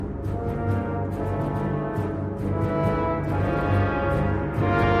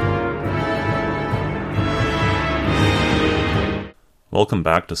Welcome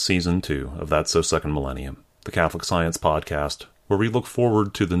back to Season 2 of That's So Second Millennium, the Catholic Science podcast, where we look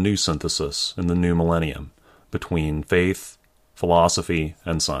forward to the new synthesis in the new millennium between faith, philosophy,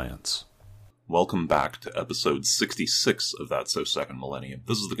 and science. Welcome back to episode 66 of That's So Second Millennium.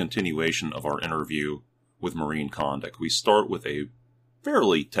 This is the continuation of our interview with Maureen Kondik. We start with a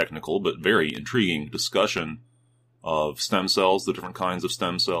fairly technical but very intriguing discussion of stem cells, the different kinds of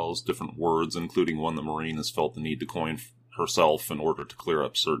stem cells, different words, including one that Maureen has felt the need to coin herself in order to clear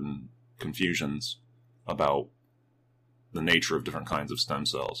up certain confusions about the nature of different kinds of stem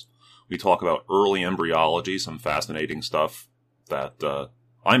cells. We talk about early embryology, some fascinating stuff that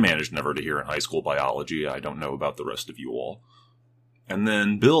I managed never to hear in high school biology. I don't know about the rest of you all. And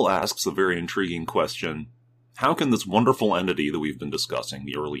then Bill asks a very intriguing question. How can this wonderful entity that we've been discussing,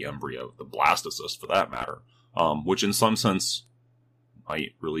 the early embryo, the blastocyst for that matter, which in some sense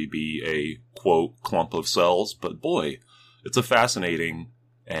might really be a, quote, clump of cells, but boy, it's a fascinating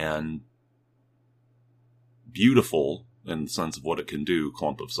and beautiful, in the sense of what it can do,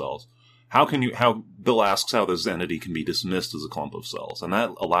 clump of cells. Bill asks how this entity can be dismissed as a clump of cells, and that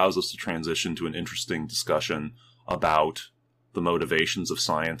allows us to transition to an interesting discussion about the motivations of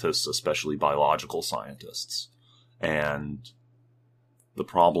scientists, especially biological scientists, and the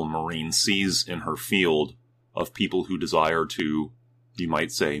problem Maureen sees in her field of people who desire to, you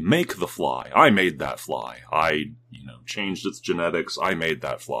might say, make the fly. I made that fly. I, changed its genetics. I made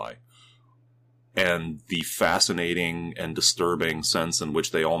that fly. And the fascinating and disturbing sense in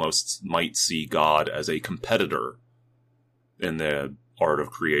which they almost might see God as a competitor in the art of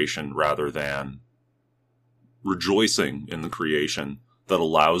creation rather than rejoicing in the creation that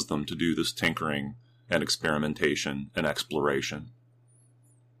allows them to do this tinkering and experimentation and exploration.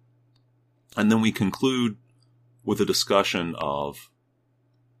 And then we conclude with a discussion of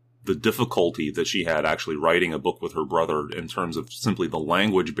the difficulty that she had actually writing a book with her brother in terms of simply the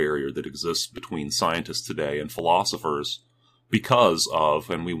language barrier that exists between scientists today and philosophers because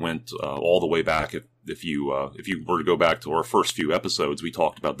of, and we went all the way back, if you were to go back to our first few episodes, we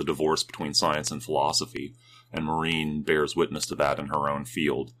talked about the divorce between science and philosophy, and Maureen bears witness to that in her own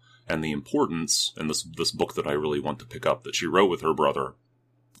field, and the importance, in this book that I really want to pick up that she wrote with her brother,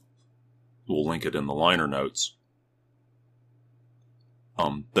 we'll link it in the liner notes,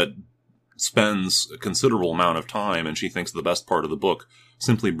 that spends a considerable amount of time, and she thinks the best part of the book,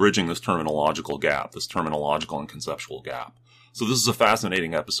 simply bridging this terminological and conceptual gap. So this is a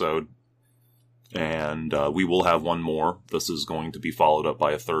fascinating episode, and we will have one more. This is going to be followed up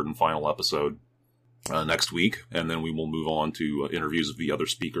by a third and final episode next week, and then we will move on to interviews of the other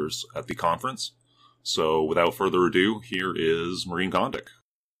speakers at the conference. So without further ado, here is Maureen Kondik.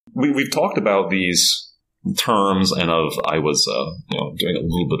 We've talked about these terms, and I was doing a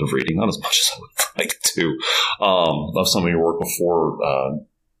little bit of reading, not as much as I would like to, of some of your work before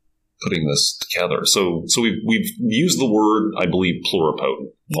putting this together. So we've used the word, I believe,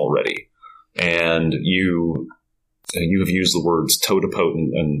 pluripotent already, and you have used the words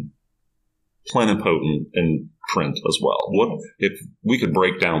totipotent and plenipotent in print as well. What if we could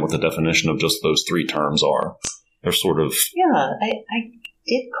break down what the definition of just those three terms are? They're sort of I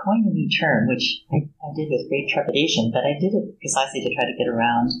did coin a new term, which I did with great trepidation, but I did it precisely to try to get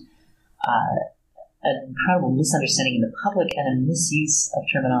around an incredible misunderstanding in the public and a misuse of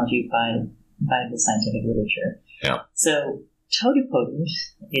terminology by the scientific literature. Yeah. So, totipotent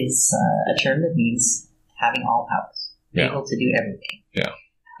is a term that means having all powers, able to do everything. Yeah.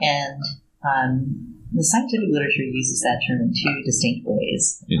 And the scientific literature uses that term in two distinct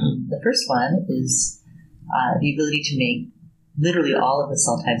ways. Mm-hmm. The first one is the ability to make literally all of the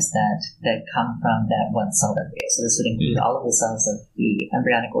cell types that come from that one cell embryo. So this would include all of the cells of the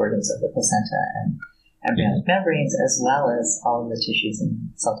embryonic organs of the placenta and embryonic membranes, as well as all of the tissues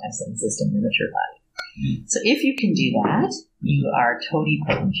and cell types that exist in your mature body. So if you can do that, you are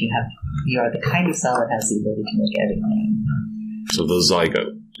totipotent. You are the kind of cell that has the ability to make everything. So the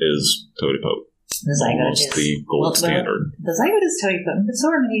zygote is totipotent. The zygote is the gold standard. The zygote is totipotent, but so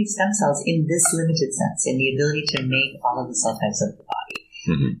are many stem cells in this limited sense, in the ability to make all of the cell types of the body.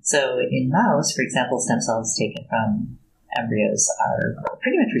 Mm-hmm. So in mouse, for example, stem cells taken from embryos are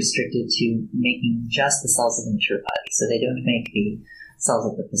pretty much restricted to making just the cells of the mature body. So they don't make the cells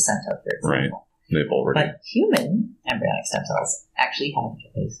of the placenta, for example. Right. They've already. But human embryonic stem cells actually have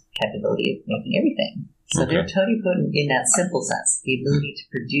the capability of making everything. So they're totipotent in that simple sense, the ability to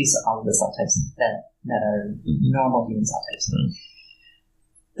produce all of the cell types that are normal human cell types. Mm-hmm.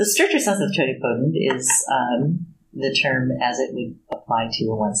 The stricter sense of totipotent is the term as it would apply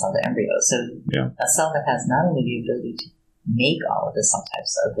to a one-celled embryo. So a cell that has not only the ability make all of the cell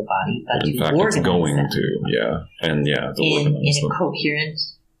types of the body, but in to fact, organize it's going them to, and to in organize a them. coherent,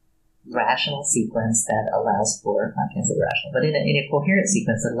 rational sequence that allows for, I can't say rational, but in a coherent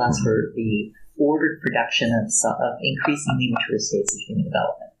sequence that allows for the ordered production of increasingly mature states of human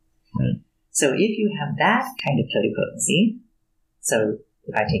development. Right. So if you have that kind of totipotency, so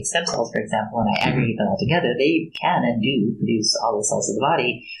if I take stem cells, for example, and I aggregate them all together, they can and do produce all the cells of the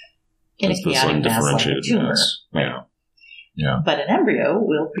body in a chaotic mass like a tumor. Yeah. But an embryo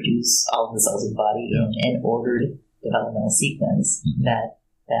will produce all of the cells of the body in an ordered developmental sequence that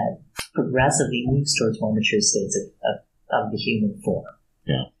progressively moves towards more mature states of the human form.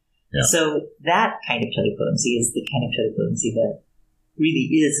 Yeah. So that kind of totipotency is the kind of totipotency that really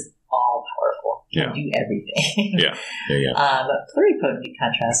is all powerful, can do everything. Pluripotent, in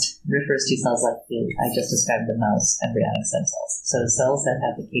contrast, refers to cells like I just described, the mouse embryonic stem cells. So cells that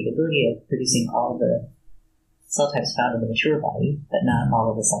have the capability of producing all of the cell types found in the mature body, but not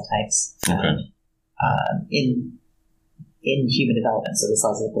all of the cell types found in human development. So the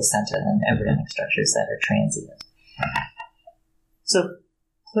cells of the placenta and embryonic structures that are transient. So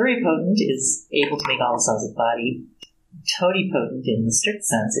pluripotent is able to make all the cells of the body. Totipotent, in the strict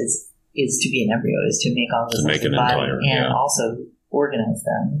sense, is to be an embryo, is to make all the cells of the body and also organize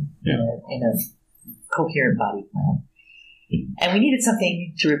them in a coherent body plan. And we needed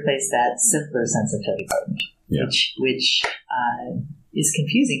something to replace that simpler sense of totipotent, which is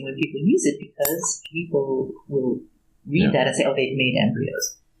confusing when people use it, because people will read that and say, oh, they've made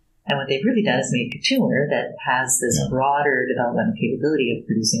embryos. And what they've really done is make a tumor that has this broader developmental capability of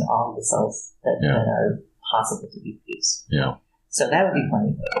producing all of the cells that are possible to be produced. So that would be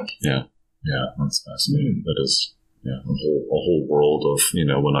pluripotent. That's fascinating. That is a whole world of,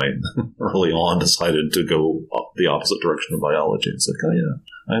 when I early on decided to go the opposite direction of biology, it's like, oh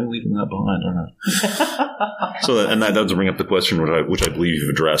yeah, I'm leaving that behind, aren't I? So that does bring up the question, which I believe you've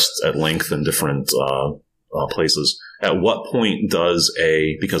addressed at length in different places. At what point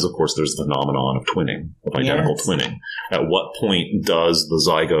because of course there's the phenomenon of twinning, of identical twinning, at what point does the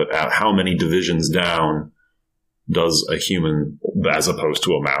zygote, at how many divisions down does a human, as opposed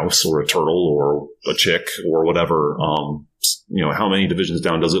to a mouse or a turtle or a chick or whatever, how many divisions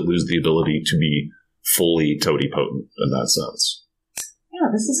down does it lose the ability to be fully totipotent in that sense? Yeah,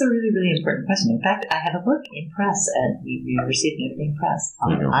 this is a really, really important question. In fact, I have a book in press at the University of Notre Dame Press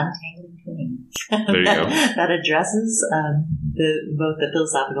called Untangling Twinning that addresses both the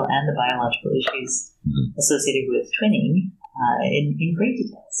philosophical and the biological issues associated with twinning in great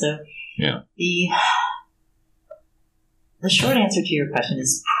detail. So the short answer to your question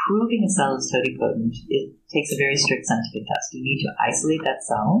is proving a cell is totipotent. It takes a very strict scientific test. You need to isolate that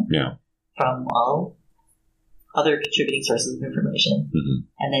cell from all other contributing sources of information,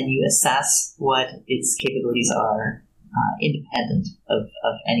 and then you assess what its capabilities are independent of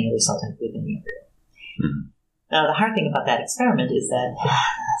any other cell type within the embryo. Now, the hard thing about that experiment is that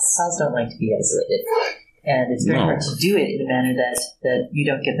cells don't like to be isolated, and it's very hard to do it in a manner that you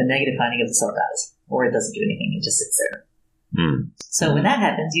don't get the negative finding of the cell dies, or it doesn't do anything, it just sits there. So when that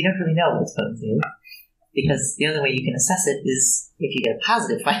happens, you don't really know what its potency is, because the only way you can assess it is if you get a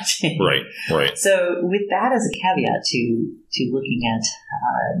positive finding. Right. So with that as a caveat to looking at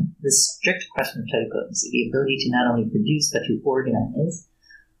the strict question of totipotency, the ability to not only produce but to organize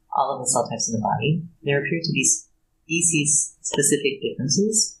all of the cell types in the body, there appear to be species-specific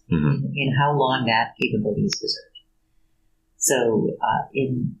differences in how long that capability is preserved. So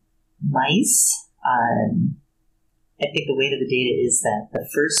in mice, I think the weight of the data is that the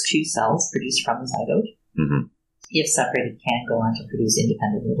first two cells produced from the zygote, if separated, can go on to produce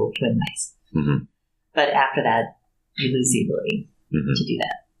independent little twin mice. But after that, you lose the ability to do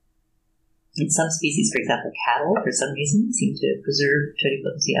that. In some species, for example, cattle, for some reason, seem to preserve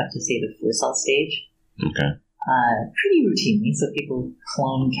totipotency up to, say, the 4-cell stage. Pretty routinely. So people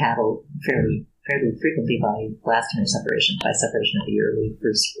clone cattle fairly frequently by blastiner separation, by separation of the early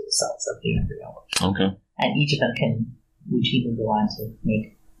first 4 cells of the embryo. And each of them can routinely go on to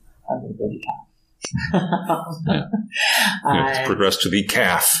make a little baby cow. It's progressed to the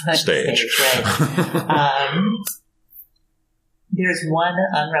calf stage. Right. There's one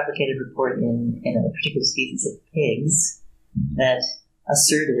unreplicated report in a particular species of pigs that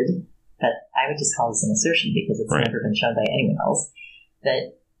asserted, that I would just call this an assertion because it's never been shown by anyone else,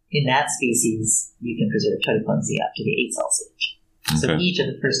 that in that species you can preserve totipotency up to the 8-cell stage. So each of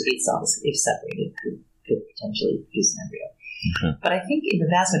the first 8 cells, if separated, could potentially produce an embryo. But I think in the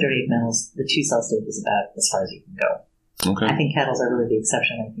vast majority of mammals, the 2-cell stage is about as far as you can go. I think cattle are really the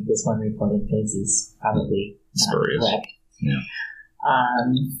exception. I think this one report in pigs is probably not correct.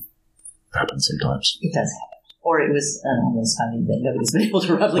 Happens sometimes. It does happen. or it was an almost finding that nobody's been able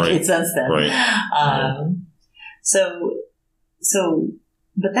to replicate since then. Right.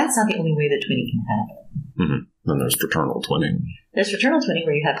 But that's not the only way that twinning can happen. Mm-hmm. Then there's fraternal twinning. There's fraternal twinning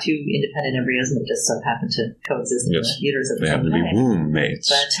where you have two independent embryos and they just so happen to coexist in the uterus at the same time. They have to be womb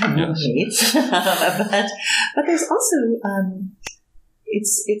mates. Womb mates. But there's also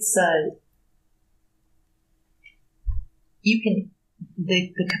you can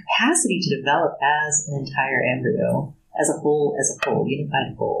the capacity to develop as an entire embryo, as a whole,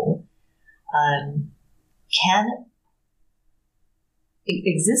 unified whole, can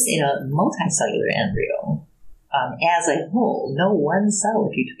exist in a multicellular embryo as a whole. No one cell,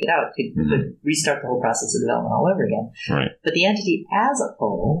 if you took it out, could restart the whole process of development all over again. Right. But the entity as a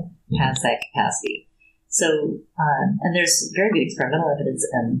whole has that capacity. So, and there's very good experimental evidence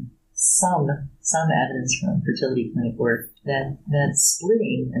and some evidence from fertility clinic work that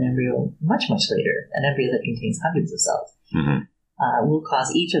splitting an embryo much later, an embryo that contains hundreds of cells, will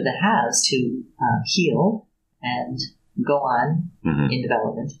cause each of the halves to heal and go on in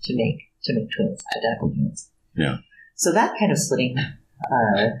development to make twins, identical twins. Yeah. So that kind of splitting,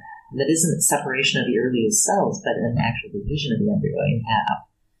 that isn't separation of the earliest cells, but an actual division of the embryo in half.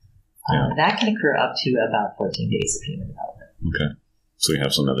 That can occur up to about 14 days of human development. Okay. So we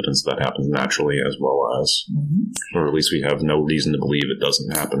have some evidence that happens naturally as well as, or at least we have no reason to believe it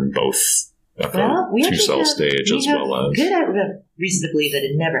doesn't happen both at the two-cell stage as well as... good reason to believe that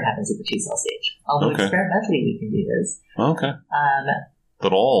it never happens at the two-cell stage. Although experimentally we can do this. Okay.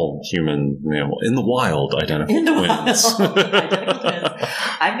 But all human, in the wild, identical twins. Identical twins.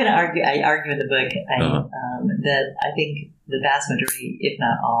 I'm going to argue, I argue in the book that I think the vast majority, if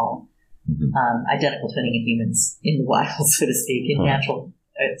not all, identical twinning in humans in the wild, so to speak, in natural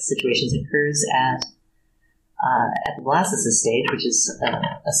situations occurs at the blastocyst stage, which is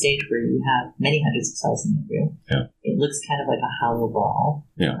a stage where you have many hundreds of cells in the embryo. Yeah. It looks kind of like a hollow ball.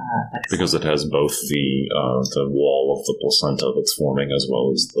 Yeah, because it has both the wall of the placenta that's forming as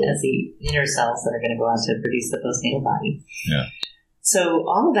well as the inner cells that are going to go on to produce the postnatal body. Yeah. So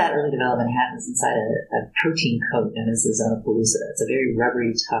all of that early development happens inside a protein coat known as the zona pellucida. It's a very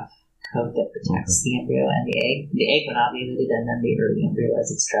rubbery, tough coat that protects the embryo and the egg. The egg when ovulated, and then the early embryo as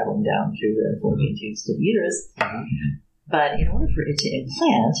it's traveling down through the fallopian tubes to the uterus. But in order for it to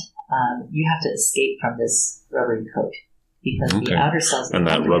implant, you have to escape from this rubbery coat because the outer cells... And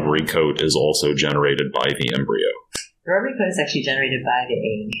that rubbery coat is also generated by the embryo. The rubbery coat is actually generated by the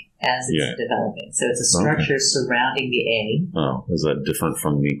egg as it's developing. So it's a structure surrounding the egg. Oh, is that different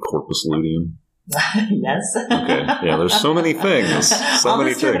from the corpus luteum? Yes. Okay. Yeah, there's so many things. So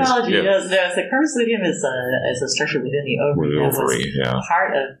many things. Yes. The corpus luteum is a structure within the ovary.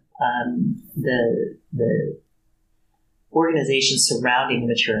 Part of the organization surrounding the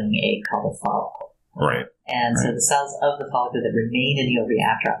maturing egg called a follicle. Right. And so the cells of the follicle that remain in the ovary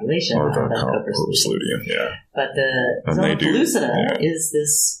after ovulation are the corpus luteum. Yeah. But the zona pellucida is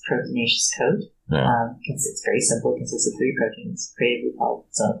this proteinaceous coat. It's very simple. It consists of 3 proteins, creatively called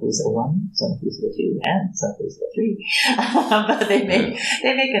zona pellucida 1, zona pellucida 2, and zona pellucida 3. But they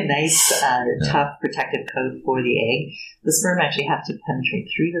make a nice, tough, protective coat for the egg. The sperm actually have to penetrate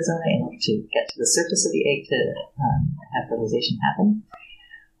through the zona in order to get to the surface of the egg to have fertilization happen.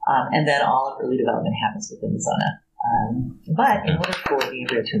 And then all of early development happens within the zona. But in order for the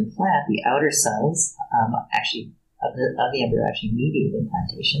embryo to implant, the outer cells actually of the embryo actually mediate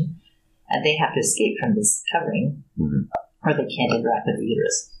implantation. And they have to escape from this covering, or they can't interact with the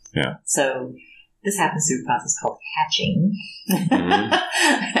uterus. Yeah. So this happens through a process called hatching.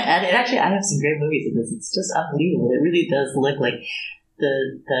 And it actually, I have some great movies of this. It's just unbelievable. It really does look like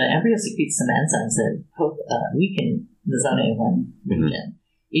the embryo secretes some enzymes that weaken the zona A1 region.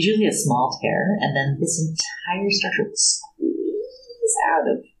 It's usually a small tear, and then this entire structure will squeeze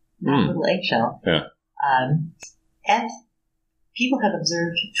out of that little eggshell. Yeah. And people have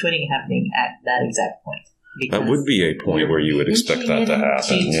observed twinning happening at that exact point. That would be a point where you would expect that to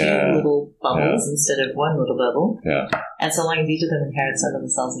happen. Two little bubbles instead of one little bubble. Yeah. And so long as each of them inherits some of the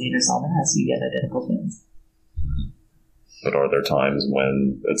cells in the inner cell mass, you get identical twins. But are there times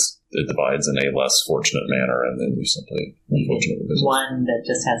when it divides in a less fortunate manner and then you simply, unfortunately, visit? One that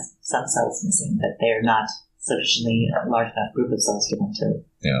just has some cells missing, but they're not sufficiently large enough group of cells for them to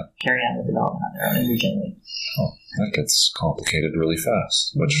carry on the development on their own and regenerate. Oh, that gets complicated really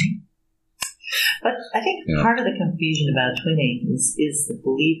fast. But I think part of the confusion about twinning is the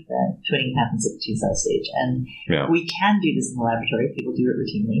belief that twinning happens at the 2-cell stage. And we can do this in the laboratory. People do it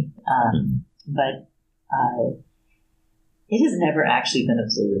routinely. But it has never actually been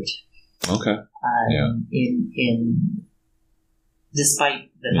observed. Okay.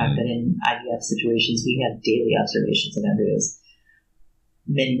 despite the fact that in IVF situations we have daily observations of embryos.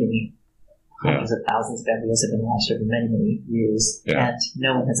 Many hundreds of thousands of embryos have been watched over many years, and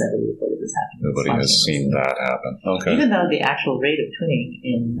no one has ever reported this happening. Nobody has seen that happen. Okay. Even though the actual rate of twinning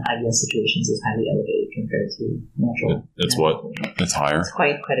in IVF situations is highly elevated compared to natural. It's what? It's higher? It's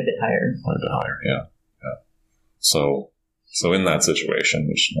quite a bit higher. Quite a bit higher, yeah. So in that situation,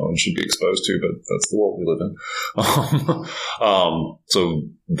 which no one should be exposed to, but that's the world we live in. So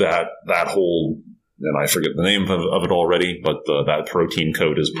that whole, and I forget the name of it already, but that protein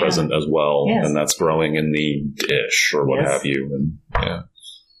code is present as well, and that's growing in the dish or what have you, and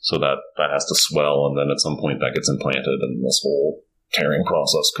so that has to swell, and then at some point that gets implanted, and this whole tearing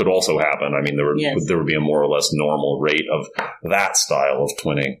process could also happen. I mean, there would be a more or less normal rate of that style of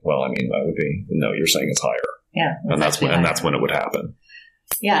twinning. Well, I mean, that would be you're saying it's higher. Yeah, and that's when it would happen.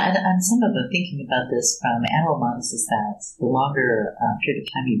 Yeah, and some of the thinking about this from animal models is that the longer period of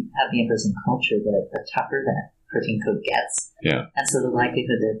time you have the embryos in culture, the tougher that protein code gets. Yeah. And so the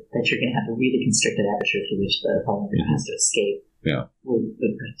likelihood that you're going to have a really constricted aperture through which the whole embryo has to escape would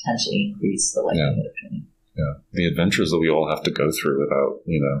potentially increase the likelihood of twinning. Yeah, the adventures that we all have to go through without,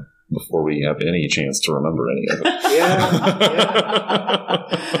 before we have any chance to remember any of it.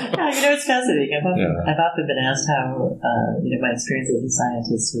 It's fascinating. I've often been asked how, my experience as a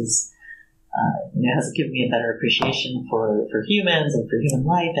scientist has given me a better appreciation for humans and for human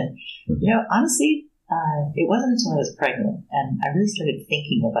life. And, honestly, it wasn't until I was pregnant and I really started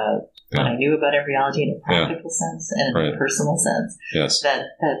thinking about what I knew about embryology in a practical sense and in a personal sense that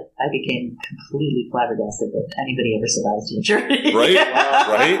I became completely flabbergasted that anybody ever survives to maturity. Right?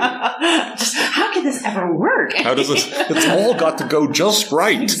 Right? Just, how can this ever work? How does this? It's all got to go just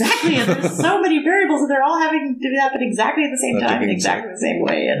right. Exactly. And there's so many variables and they're all having to happen exactly at the same time, in exactly the same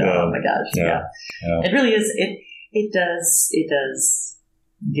way. And oh my gosh. Yeah. It really is. It does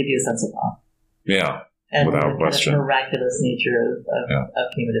give you a sense of awe. Yeah, and without question. The miraculous nature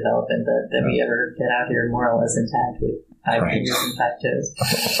of human development that we ever get out here more or less intact with 5 fingers and 5 toes.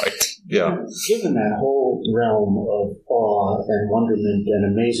 Right. Yeah. Given that whole realm of awe and wonderment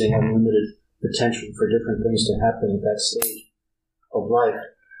and amazing unlimited potential for different things to happen at that stage of life,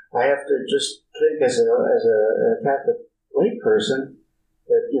 I have to just think as a Catholic layperson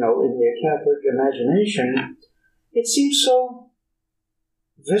that, in the Catholic imagination, it seems so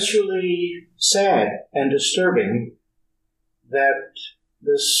viscerally sad and disturbing that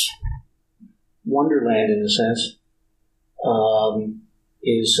this wonderland, in a sense,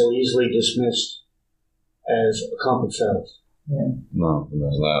 is so easily dismissed as a clump of cells. Yeah. No,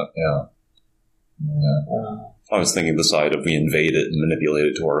 there's that. I was thinking the side of we invade it and manipulate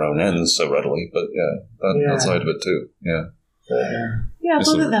it to our own ends so readily, but that side of it too. Yeah.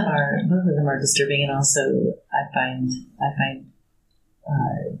 Both of them are disturbing, and also I find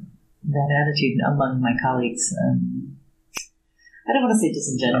that attitude among my colleagues. I don't want to say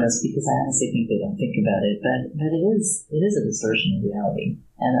disingenuous because I honestly think they don't think about it, but it is a distortion of reality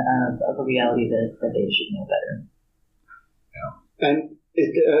and of a reality that they should know better. Yeah, and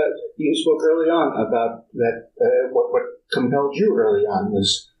you spoke early on about that. What compelled you early on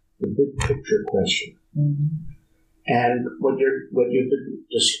was the big picture question, and what you've been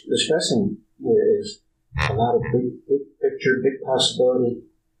discussing here is a lot of big picture, big possibility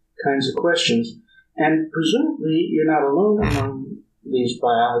kinds of questions. And presumably you're not alone among these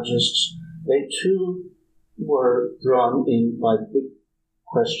biologists. They too were drawn in by big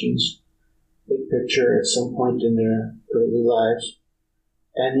questions, big picture at some point in their early lives.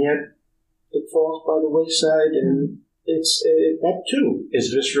 And yet it falls by the wayside, and that too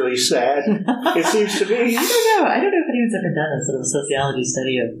is viscerally sad. It seems to be. I don't know if anyone's ever done a sort of sociology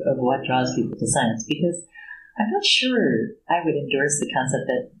study of what draws people to science, because I'm not sure I would endorse the concept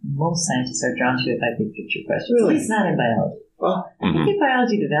that most scientists are drawn to it by big picture questions. Really? At least not in biology. Well, I think in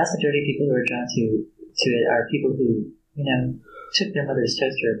biology, the vast majority of people who are drawn to it are people who, took their mother's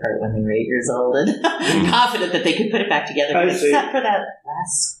toaster apart when they were 8 years old and confident that they could put it back together, except for that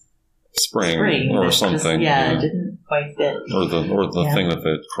last spring or something. It didn't quite fit. Or the thing that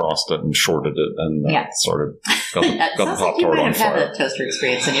they crossed it and shorted it and sort of got the Pop-Tart on fire. You might have had a toaster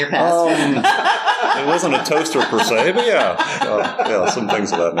experience in your past. It wasn't a toaster per se, but some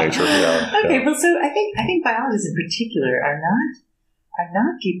things of that nature. Okay, well, so I think biologists in particular are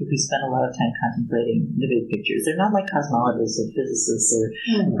not people who spend a lot of time contemplating the big pictures. They're not like cosmologists or physicists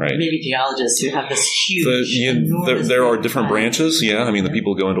or maybe geologists who have this huge. There are different branches. Yeah, I mean, the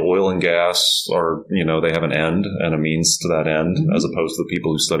people who go into oil and gas are, they have an end and a means to that end, as opposed to the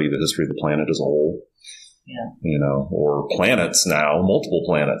people who study the history of the planet as a whole. you know, or planets now, multiple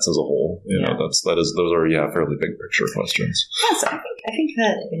planets as a whole. You know, those are fairly big picture questions. Yes, I think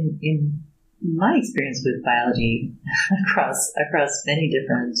that in my experience with biology across many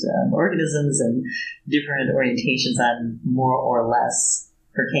different organisms and different orientations on more or less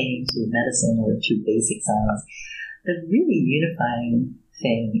pertaining to medicine or to basic science, the really unifying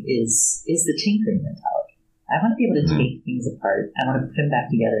thing is the tinkering mentality. I want to be able to take things apart. I want to put them back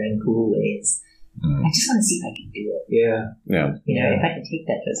together in cool ways. I just want to see if I can do it. Yeah. You know, if I can take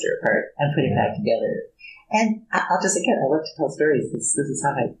that toaster apart and put it back together. And I'll just, again, I love to tell stories. This is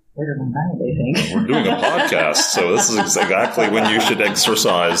how I order my mind, I think. We're doing a podcast, so this is exactly when you should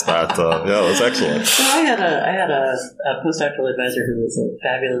exercise that. That's excellent. So I had a postdoctoral advisor who was a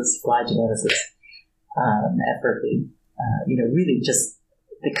fabulous fly geneticist at Berkeley. You know, really just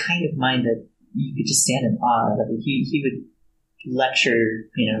the kind of mind that you could just stand in awe of. I mean, he would lecture,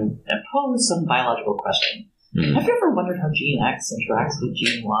 you know, and pose some biological question. Have you ever wondered how gene X interacts with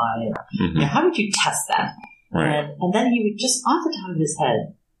gene Y? You know, how would you test that? Right. And then he would just, off the top of his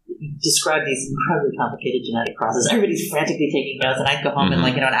head, describe these incredibly complicated genetic processes. Everybody's frantically taking notes, and I'd go home and,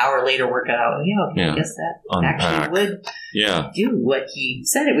 like, you know, an hour later work it out. I guess that actually would do what he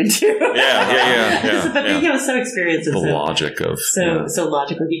said it would do. But he was so experienced. The logic of... So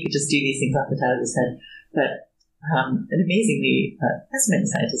logical, he could just do these things off the top of his head. But and amazingly, as many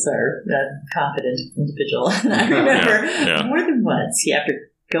scientists are, a confident individual. And I remember more than once,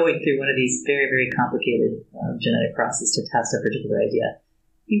 after going through one of these very, very complicated genetic processes to test a particular idea,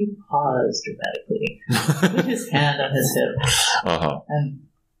 he would pause dramatically with his hand on his hip and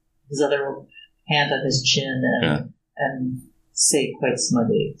his other hand on his chin and say quite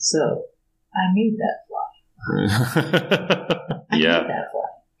smugly, "So, I made that fly." I made that fly.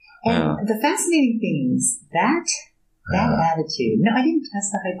 And the fascinating thing is that attitude. No, I didn't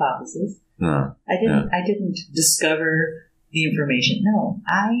test the hypothesis. No. I didn't discover the information. No,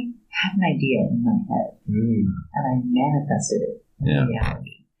 I had an idea in my head, and I manifested it in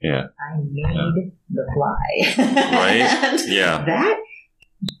reality. Yeah. I made the fly. Right?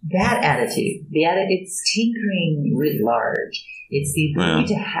 That attitude, it's tinkering writ large. It's the ability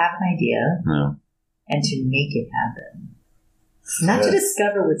to have an idea and to make it happen. Not to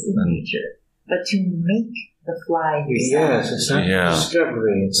discover what's in nature, but to make the fly yourself. Yes, it's not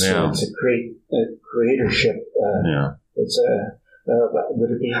discovery. It's a creatorship. It's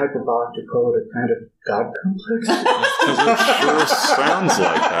would it be hyperbolic to call it a kind of God complex? Because it sure sounds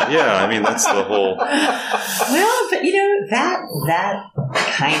like that. Yeah, I mean, that's the whole... Well, but you know, that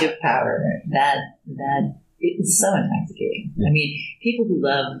kind of power, that it's so intoxicating. I mean, people who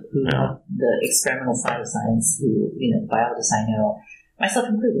love the experimental side of science, who, you know, biologists I know, myself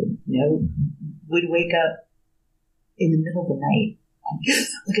included, you know, would wake up in the middle of the night and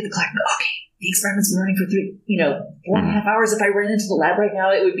look at the clock and go, okay, the experiment's been running for 4.5 hours. If I ran into the lab right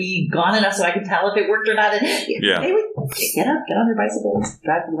now, it would be gone enough so I could tell if it worked or not. And they would get on their bicycles,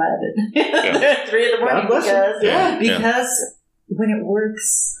 drive to the lab at 3 a.m. because when it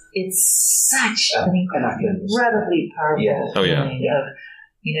works, it's such an incredibly powerful feeling of,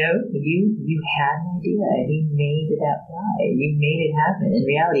 you know, you had an idea, you made that fly, you made it happen. In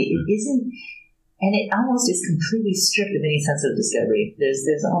reality, it isn't. And it almost is completely stripped of any sense of discovery.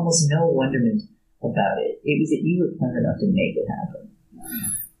 There's almost no wonderment about it. It was that you were clever enough to make it happen.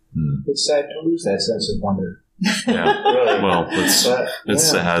 It's sad to lose that sense of wonder. Yeah. Really. Well, it's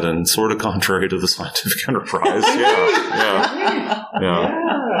sad and sort of contrary to the scientific enterprise.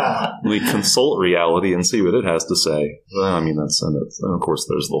 We consult reality and see what it has to say. Well, I mean, and of course,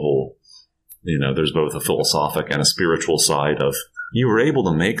 there's the whole, you know, there's both a philosophic and a spiritual side of, you were able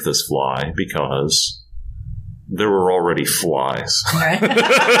to make this fly because there were already flies.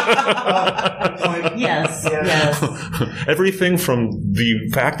 Yes. Everything from the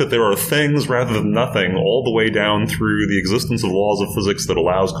fact that there are things rather than nothing, all the way down through the existence of laws of physics that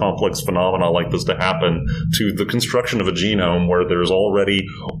allows complex phenomena like this to happen, to the construction of a genome where there's already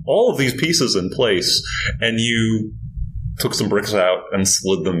all of these pieces in place, and you took some bricks out and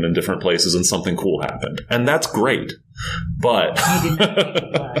slid them in different places and something cool happened. And that's great. But you did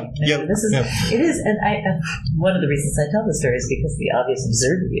not make the fly. It is, and one of the reasons I tell the story is because the obvious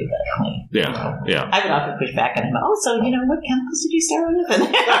absurdity of that claim. I would often push back on him. Oh, so, you know, what chemicals did you start with?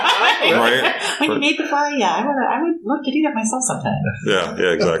 When you made the fly, I would love to do that myself sometime. Yeah,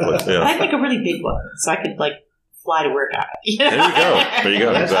 exactly. Yeah. I'd make a really big one, so I could, like, fly to work out. There you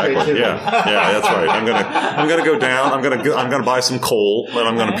go. Exactly. Yeah, that's right. I'm gonna go down. I'm gonna buy some coal, and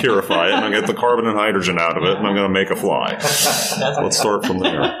I'm gonna purify it, and I'm gonna get the carbon and hydrogen out of it, and I'm gonna make a fly. Let's start from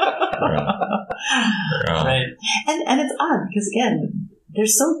there. Right. And it's odd because, again, they're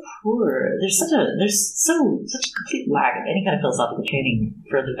so poor. There's such a complete lack of any kind of philosophical training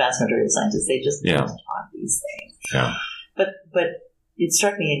for the vast majority of scientists. They just don't taught these things. Yeah. But it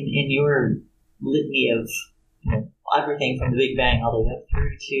struck me in your litany of everything from the Big Bang all the way up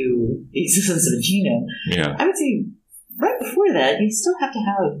through to the existence of a genome. Yeah. I would say right before that, you still have to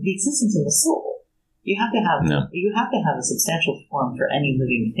have the existence of the soul. You have to have a substantial form for any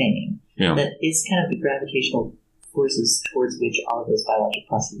living thing that is kind of the gravitational forces towards which all of those biological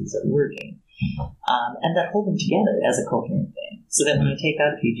processes are working, and that hold them together as a coherent thing. So that when you take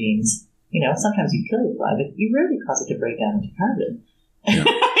out a few genes, sometimes you kill the fly, but you rarely cause it to break down into carbon.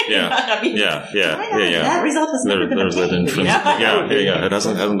 That result has never been obtained. It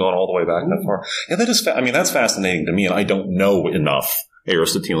hasn't gone all the way back that far. Yeah, that is. That's fascinating to me, and I don't know enough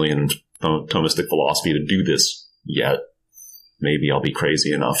Aristotelian Thomistic philosophy to do this yet. Maybe I'll be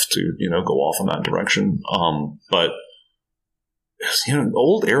crazy enough to go off in that direction. But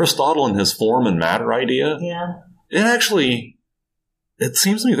old Aristotle and his form and matter idea. Yeah. It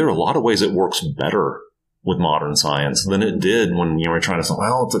seems to me there are a lot of ways it works better with modern science than it did when you were trying to say,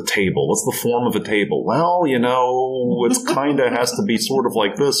 well, it's a table. What's the form of a table? Well, it's kind of has to be sort of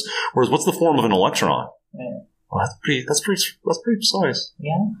like this. Whereas, what's the form of an electron? Right. Well, that's pretty precise.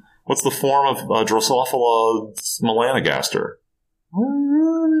 Yeah. What's the form of Drosophila melanogaster?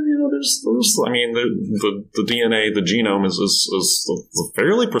 There's the DNA, the genome is a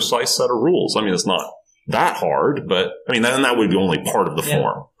fairly precise set of rules. It's not that hard, but then that would be only part of the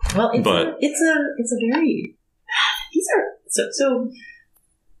form. Well, it's a very so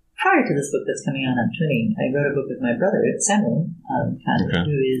prior to this book that's coming out on Twinning, I wrote a book with my brother Samuel Kahn,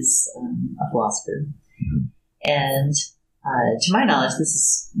 who is a philosopher, and to my knowledge, this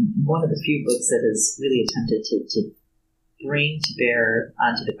is one of the few books that has really attempted to bring to bear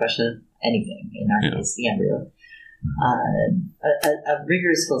onto the question of anything, in our case, the embryo, a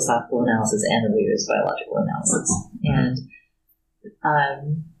rigorous philosophical analysis and a rigorous biological analysis. And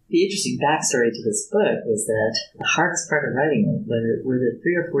the interesting backstory to this book was that the hardest part of writing it were the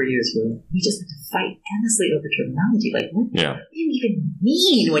 3 or 4 years where we just had to fight endlessly over terminology. Like, what do you even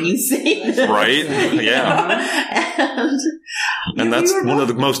mean when you say this? Right? Yeah. And that's one of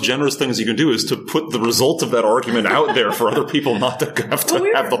the most generous things you can do is to put the result of that argument out there for other people not to have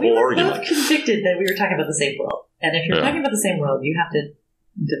to have the whole argument. We were both convicted that we were talking about the same world. And if you're talking about the same world, you have to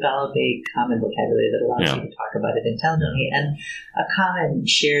develop a common vocabulary that allows you to talk about it intelligently and a common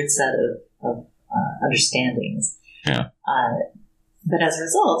shared set of understandings. Yeah. But as a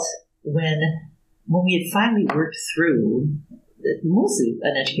result, when we had finally worked through mostly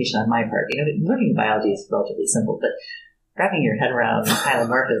an education on my part, learning biology is relatively simple, but wrapping your head around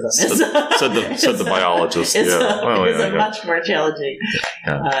hylomorphism said the biologist. is much more challenging.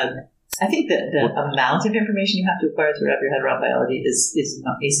 Yeah. I think that the amount of information you have to acquire to wrap your head around biology is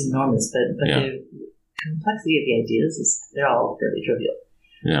enormous, but the complexity of the ideas they're all fairly trivial.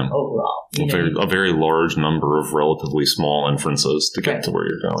 Yeah. Overall, a very large number of relatively small inferences to get to where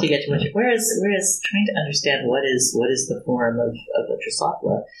you're going. To get to what whereas trying to understand what is the form of a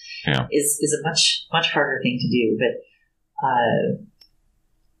Drosophila is a much harder thing to do. But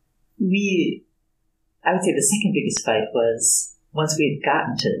I would say the second biggest fight was once we had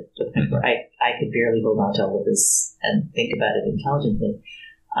gotten to the point where I could barely hold on to all of this and think about it intelligently.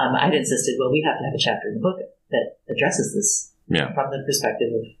 I'd insisted, we have to have a chapter in the book that addresses this from the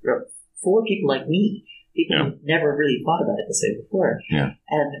perspective of for people like me, people who never really thought about it this way before. Yeah.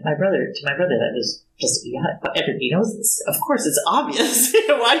 And to my brother, that was just everybody knows this. Of course, it's obvious.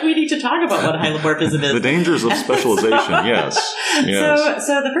 Why do we need to talk about what hylomorphism is? The dangers of specialization. Yes.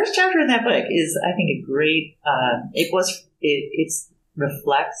 So the first chapter in that book is, I think, a great. It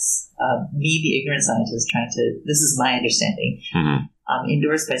reflects me, the ignorant scientist, trying to. This is my understanding.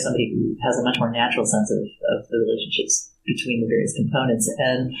 Endorsed by somebody who has a much more natural sense of the relationships between the various components,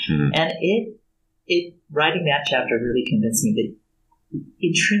 and it writing that chapter really convinced me that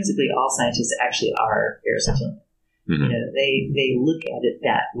intrinsically all scientists actually are Aristotelian. They look at it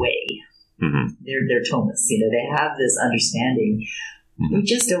that way. They're Thomists. They have this understanding. We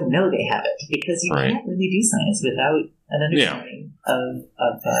just don't know they have it because you can't really do science without an understanding of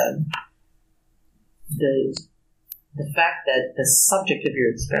the fact that the subject of your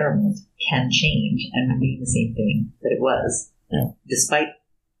experiment can change and remain the same thing that it was, despite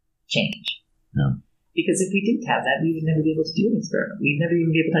change. Yeah. Because if we didn't have that, we would never be able to do an experiment. We'd never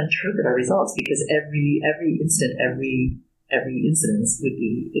even be able to interpret our results because every incidence would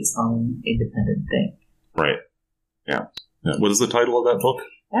be its own independent thing. Right. Yeah. What is the title of that book?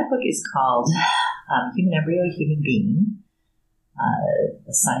 That book is called Human Embryo, Human Being,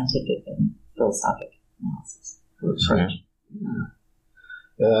 a Scientific and Philosophic Analysis. That's right.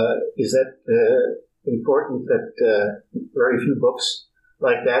 is that important that very few books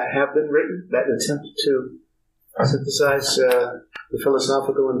like that have been written that attempt to synthesize the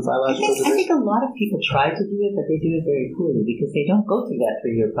philosophical and philosophical I think a lot of people try to do it, but they do it very poorly because they don't go through that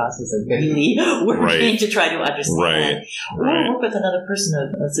 3-year process of really working to try to understand or work with another person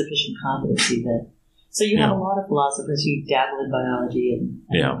of sufficient competency. So you have a lot of philosophers who dabble in biology and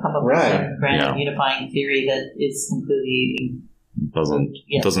come up with some grand unifying theory that is completely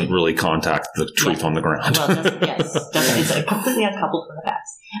doesn't really contact the truth on the ground. Well, it's completely uncoupled from the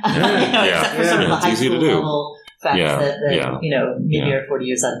facts. Except for sort of the high school level facts that maybe are 40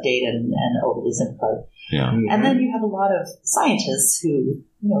 years out of date and overly simplified. And then you have a lot of scientists who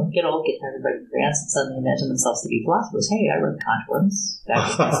get old, get tired of writing grants, and suddenly imagine themselves to be philosophers. Hey, I wrote Kant once back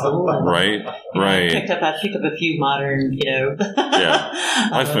in high school. And, picked up a few modern,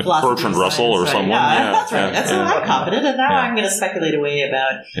 I think Bertrand Russell or someone. That's right. And so I'm confident, and now I'm going to speculate away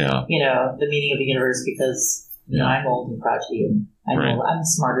about, the meaning of the universe because I'm old and crotchety, and I know I'm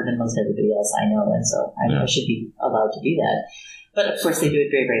smarter than most everybody else I know, and so I should be allowed to do that. But of course, they do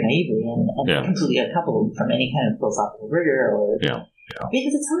it very, very naively and completely uncoupled from any kind of philosophical rigor or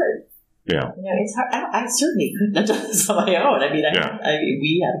because it's hard. It's hard. I certainly couldn't have done this on my own. I mean,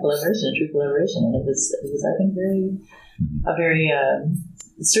 we had a true collaboration, and it was I think very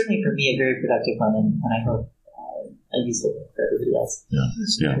certainly for me a very productive one, and I hope a useful one for everybody else.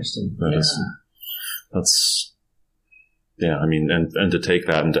 Interesting. I mean, and to take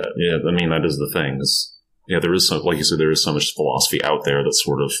that and I mean that is the thing is. There is like you said, there is so much philosophy out there that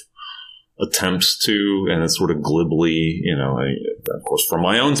sort of attempts to, and it's sort of glibly, of course, from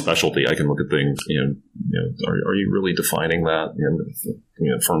my own specialty, I can look at things, are you really defining that?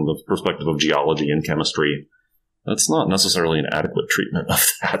 From the perspective of geology and chemistry, that's not necessarily an adequate treatment of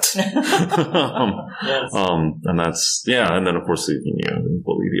that. And that's, and then of course,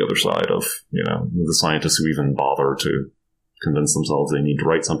 the other side of, the scientists who even bother to convince themselves they need to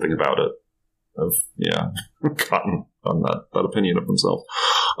write something about it. Gotten on that opinion of themselves,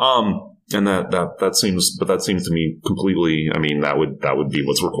 and that seems to me completely. I mean, that would be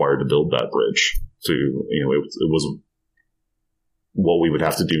what's required to build that bridge. It was what we would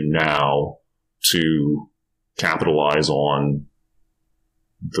have to do now to capitalize on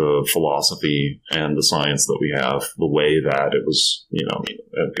the philosophy and the science that we have, the way that it was.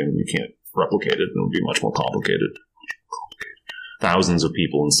 And you can't replicate it; it would be much more complicated. Thousands of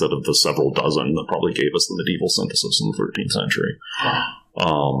people instead of the several dozen that probably gave us the medieval synthesis in the 13th century.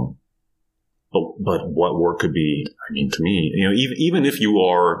 But what work could be, I mean, to me, even if you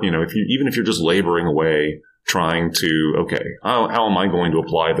are, even if you're just laboring away trying to, okay, how am I going to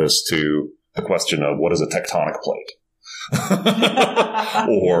apply this to the question of what is a tectonic plate?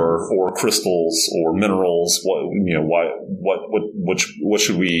 or crystals or minerals. What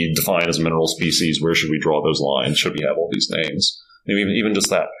should we define as a mineral species? Where should we draw those lines? Should we have all these names? Maybe even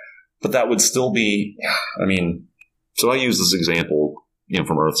just that. But that would still be, I mean, so I use this example,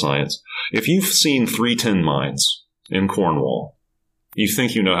 from earth science. If you've seen 3 tin mines in Cornwall, you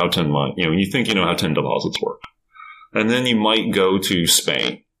think you know how tin deposits work. And then you might go to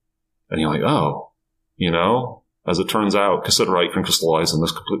Spain and you're like, as it turns out, cassiterite can crystallize in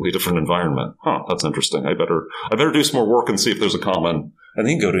this completely different environment. That's interesting. I better do some more work and see if there's a common. And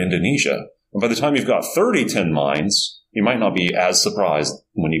then go to Indonesia. And by the time you've got 30 tin mines, you might not be as surprised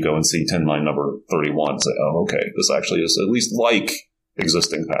when you go and see tin mine number 31 and say, oh, okay, this actually is at least like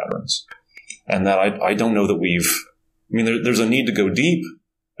existing patterns. And that I don't know that there's a need to go deep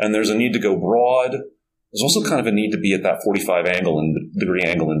and there's a need to go broad. There's also kind of a need to be at that 45 degree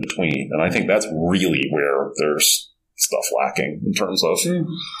angle in between. And I think that's really where there's stuff lacking in terms of,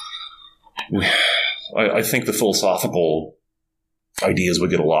 I think the philosophical ideas would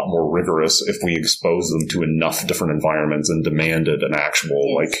get a lot more rigorous if we expose them to enough different environments and demanded an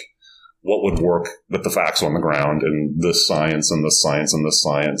actual, what would work with the facts on the ground and this science and this science and this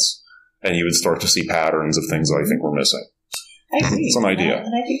science. And you would start to see patterns of things that I think we're missing. I agree. It's an idea.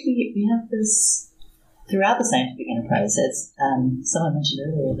 And I think we have this throughout the scientific enterprise. As someone mentioned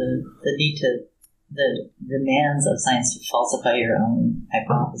earlier, the need to, the demands of science to falsify your own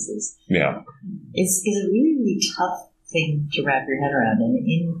hypothesis is a really, really tough thing to wrap your head around. And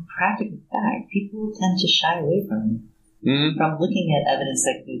in practical fact, people tend to shy away from looking at evidence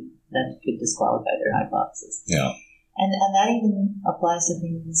that could disqualify their hypothesis. Yeah. And that even applies to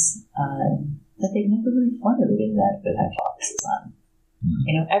things that they've never really formulated that good hypothesis on.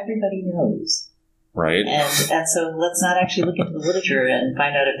 Everybody knows. Right. And so let's not actually look into the literature and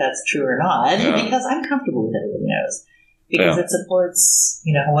find out if that's true or not, because I'm comfortable with everybody knows. Because it supports,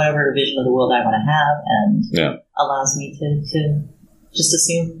 whatever vision of the world I want to have and allows me to just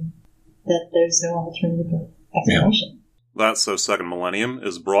assume that there's no alternative explanation. That's So Second Millennium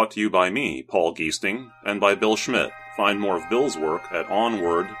is brought to you by me, Paul Giesting, and by Bill Schmidt. Find more of Bill's work at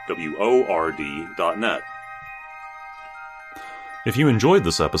onwardword.net. If you enjoyed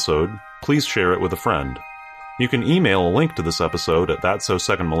this episode, please share it with a friend. You can email a link to this episode at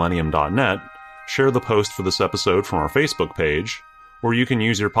thatsosecondmillennium.net, share the post for this episode from our Facebook page, or you can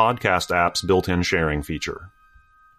use your podcast app's built-in sharing feature.